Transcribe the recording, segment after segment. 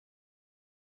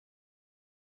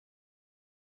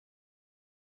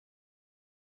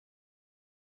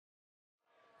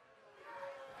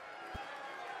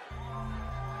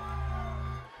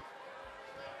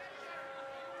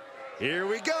Here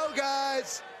we go,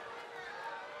 guys.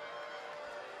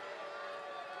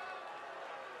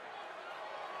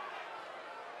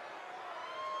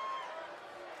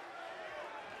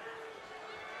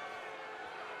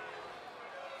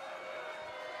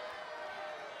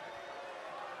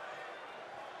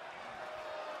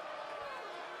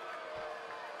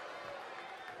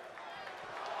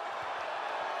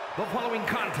 The following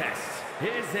contest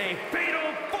is a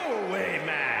fatal four-way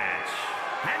match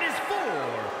and is for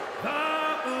the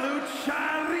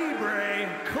Lucha Libre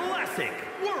Classic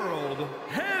World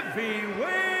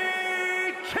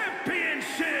Heavyweight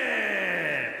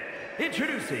Championship.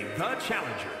 Introducing the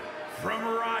challenger from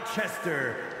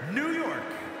Rochester, New York,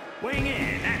 weighing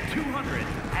in at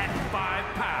 205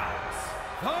 pounds,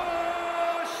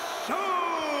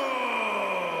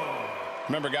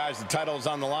 Remember, guys, the title is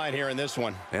on the line here in this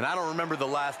one. And I don't remember the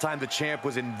last time the champ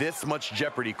was in this much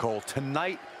jeopardy, Cole.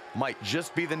 Tonight might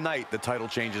just be the night the title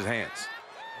changes hands.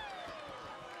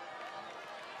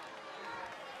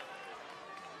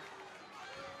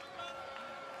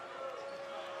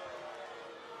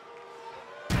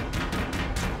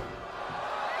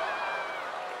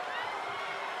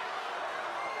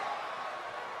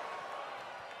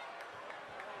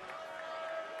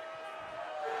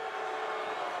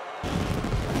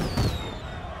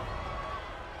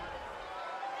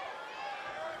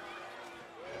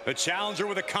 The challenger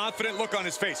with a confident look on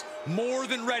his face, more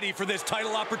than ready for this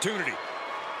title opportunity.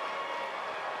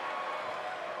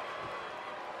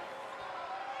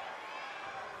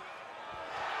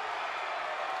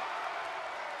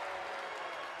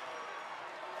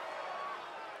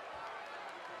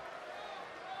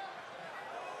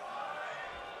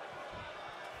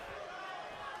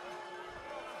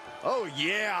 Oh,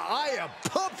 yeah, I am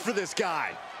pumped for this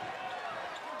guy.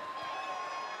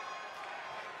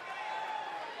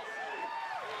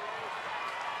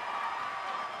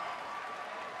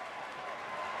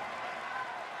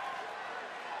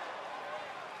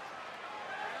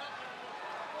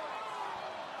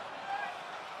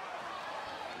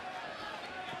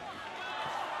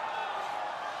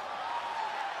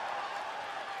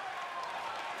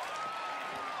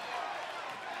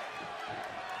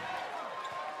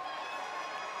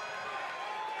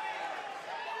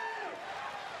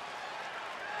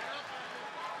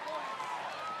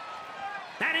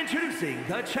 And introducing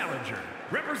the challenger,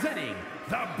 representing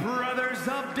the Brothers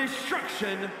of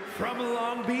Destruction from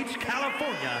Long Beach,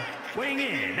 California, weighing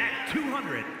in at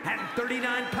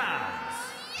 239 pounds,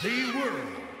 the World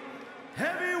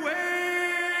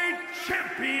Heavyweight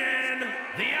Champion,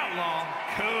 the Outlaw,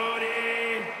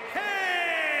 Cody Hagen.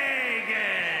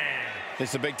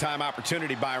 It's a big-time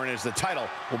opportunity, Byron, as the title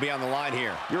will be on the line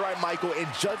here. You're right, Michael, and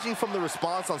judging from the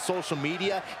response on social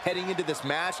media heading into this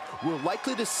match, we're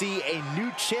likely to see a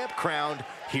new champ crowned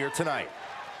here tonight.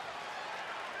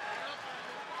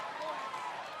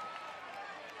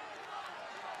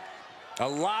 A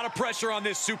lot of pressure on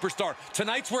this superstar.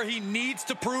 Tonight's where he needs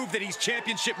to prove that he's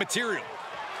championship material.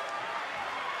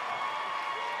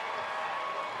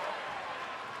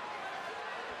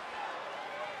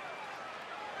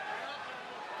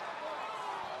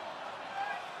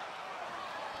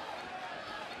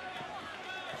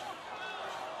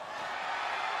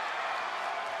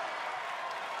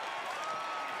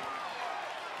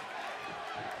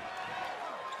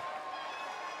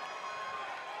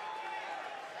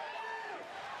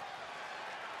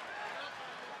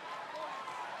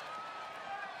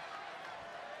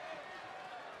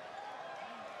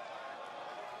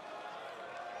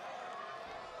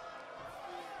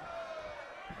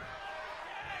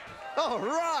 All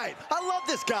right, I love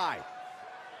this guy.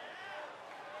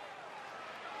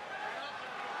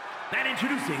 And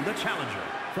introducing the challenger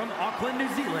from Auckland, New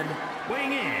Zealand,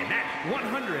 weighing in at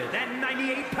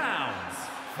 198 pounds,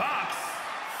 Fox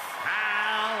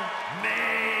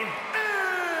Mayhem.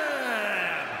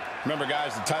 Remember,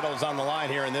 guys, the title is on the line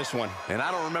here in this one. And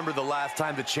I don't remember the last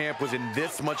time the champ was in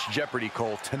this much jeopardy,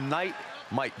 Cole. Tonight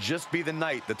might just be the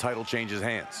night the title changes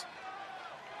hands.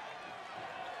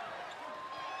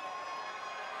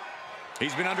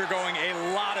 He's been undergoing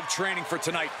a lot of training for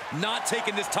tonight, not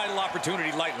taking this title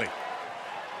opportunity lightly.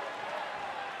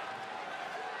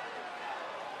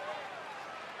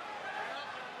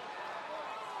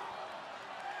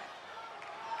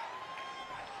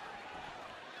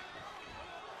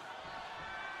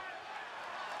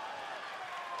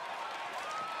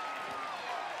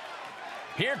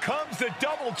 Here comes the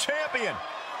double champion.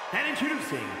 And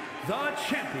introducing the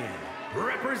champion,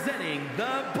 representing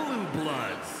the Blue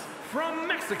Bloods from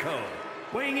Mexico,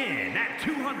 weighing in at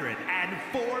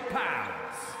 204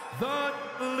 pounds, the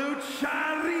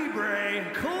Lucha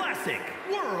Libre Classic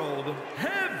World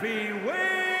Heavyweight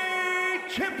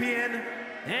Champion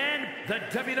and the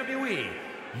WWE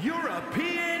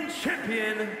European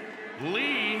Champion,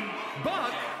 Lee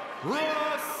Buck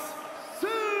Ross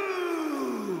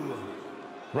Sue.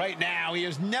 Right now, he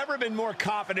has never been more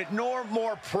confident nor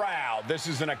more proud. This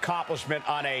is an accomplishment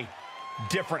on a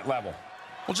different level.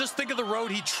 Well, just think of the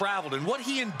road he traveled and what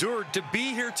he endured to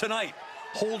be here tonight,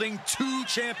 holding 2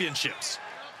 championships.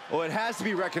 Well, it has to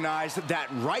be recognized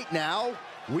that right now,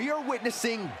 we are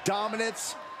witnessing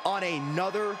dominance on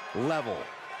another level.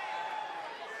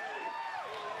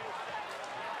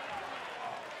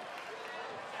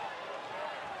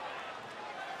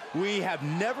 We have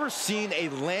never seen a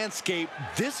landscape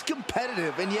this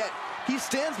competitive, and yet he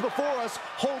stands before us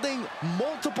holding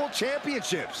multiple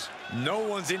championships. No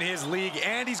one's in his league,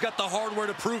 and he's got the hardware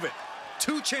to prove it.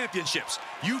 2 championships.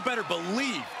 You better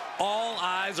believe all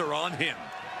eyes are on him.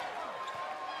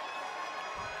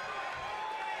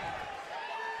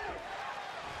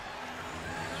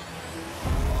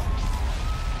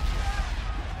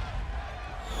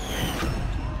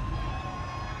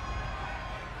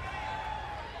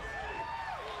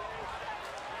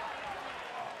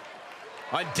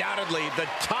 Undoubtedly the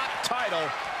top title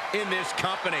in this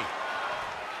company.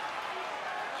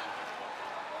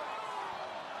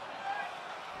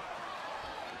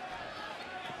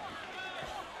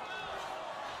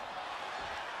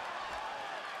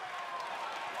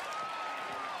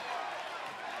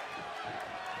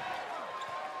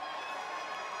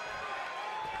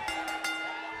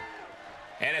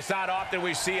 And it's not often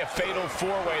we see a fatal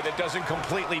 4-way that doesn't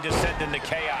completely descend into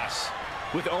chaos.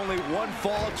 With only one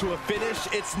fall to a finish,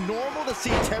 it's normal to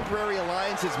see temporary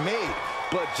alliances made.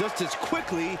 But just as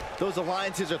quickly, those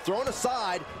alliances are thrown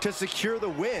aside to secure the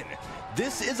win.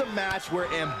 This is a match where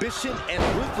ambition and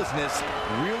ruthlessness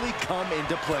really come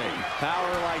into play.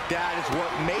 Power like that is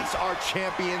what makes our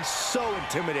champion so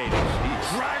intimidating.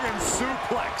 Dragon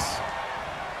suplex.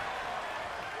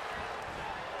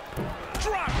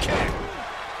 Drop kick.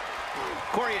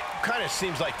 Corey, it kind of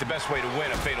seems like the best way to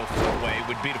win a fatal 4-way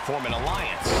would be to form an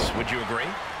alliance. Would you agree?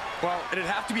 Well, it'd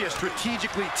have to be a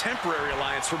strategically temporary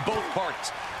alliance for both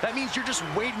parties. That means you're just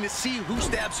waiting to see who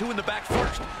stabs who in the back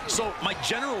first. So my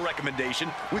general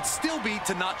recommendation would still be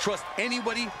to not trust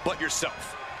anybody but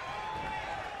yourself.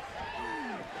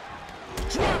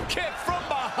 Drop kick from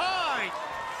behind.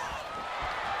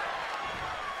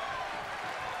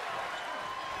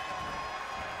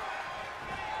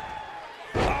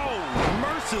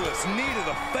 Merciless knee to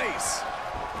the face.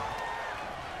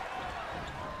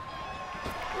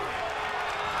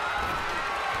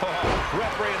 Oh,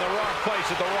 referee in the wrong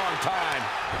place at the wrong time.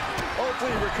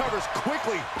 Hopefully he recovers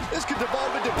quickly. This could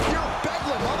devolve into pure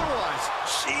bedlam otherwise.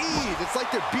 Jeez, it's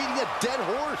like they're beating a dead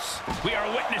horse. We are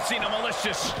witnessing a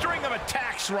malicious string of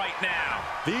attacks right now.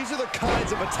 These are the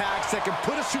kinds of attacks that can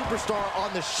put a superstar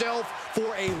on the shelf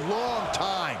for a long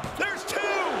time. There's 2,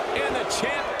 and the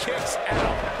champ kicks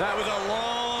out. That was a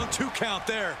long 2 count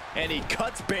there. And he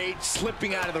cuts bait,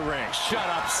 slipping out of the ring. Shut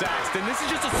up, Saxton. This is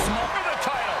just a small For the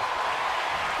title.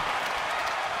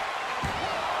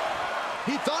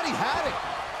 He thought he had it.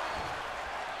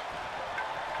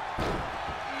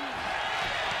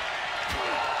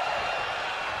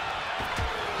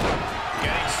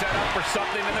 Getting set up for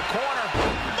something in the corner.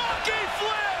 Monkey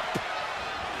flip!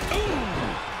 Ooh!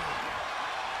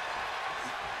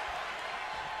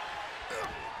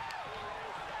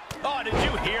 Oh, did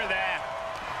you hear that?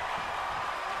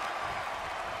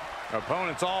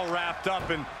 Opponent's all wrapped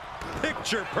up in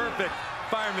picture-perfect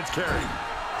fireman's carry.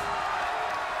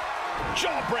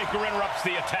 Jawbreaker interrupts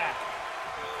the attack.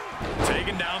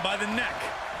 Taken down by the neck.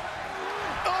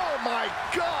 Oh my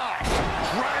gosh!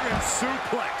 Dragon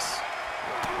suplex.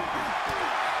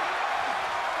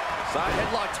 Side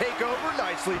headlock takeover,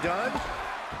 nicely done.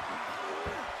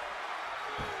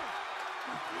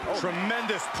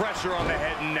 Tremendous pressure on the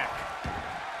head and neck.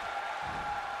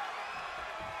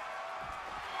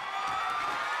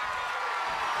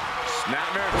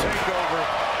 Snapmare takeover.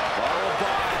 Followed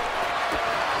by.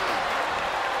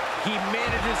 He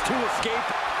manages to escape.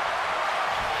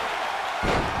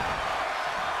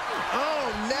 Oh,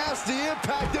 nasty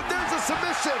impact. There's a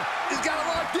submission. He's got it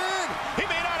locked in. He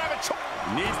may not have a choice.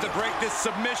 Needs to break this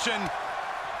submission.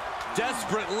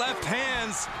 Desperate left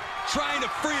hands. Trying to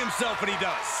free himself, and he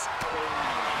does.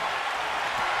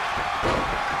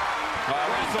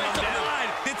 Wrestle him down.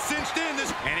 It's cinched in.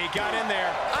 And he got in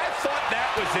there. I thought that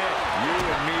was it. You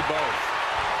and me both.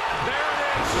 There it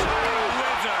is. Shadow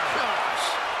Wizard. Gosh.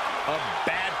 A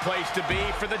bad place to be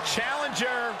for the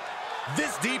challenger.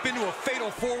 This deep into a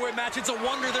fatal four-way match, it's a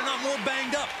wonder they're not more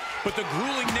banged up. But the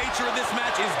grueling nature of this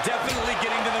match is definitely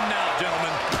getting to them now,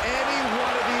 gentlemen. Any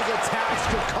one of these attacks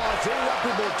could cause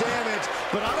irreparable damage,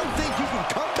 but I don't think you can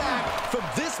come back from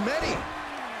this many.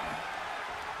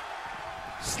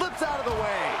 Slips out of the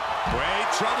way. Great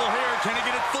trouble here. Can he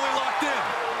get it fully locked in?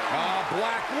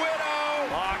 Black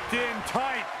Widow. Locked in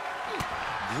tight.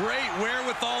 Great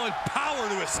wherewithal and power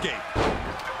to escape.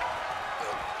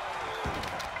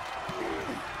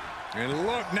 And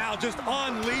look now, just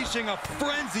unleashing a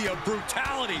frenzy of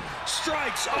brutality.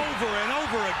 Strikes over and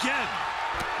over again.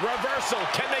 Reversal.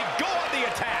 Can they go on the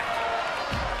attack?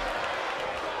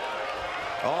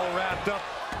 All wrapped up.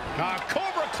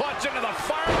 Cobra clutch into the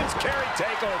fireman's carry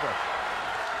takeover.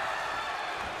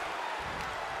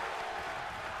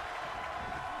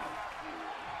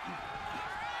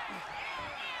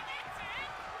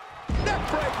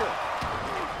 Neckbreaker.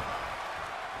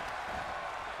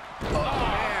 Oh,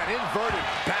 man, inverted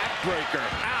backbreaker.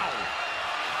 Ow.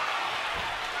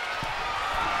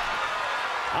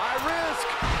 High risk.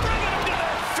 Bringing them to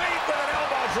their feet with an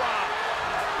elbow drop.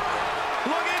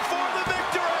 Looking for the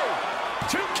victory.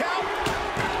 2 count.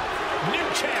 New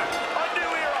champ. A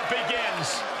new era begins.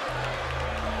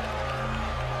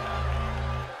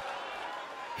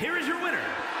 Here is your winner,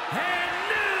 and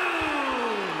new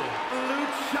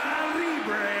Lucha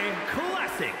Libre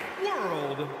Classic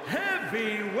World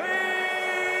Heavyweight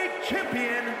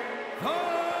Champion,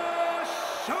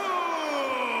 Azul.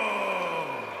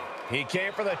 He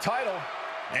came for the title,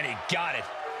 and he got it.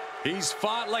 He's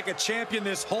fought like a champion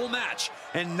this whole match,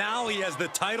 and now he has the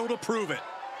title to prove it.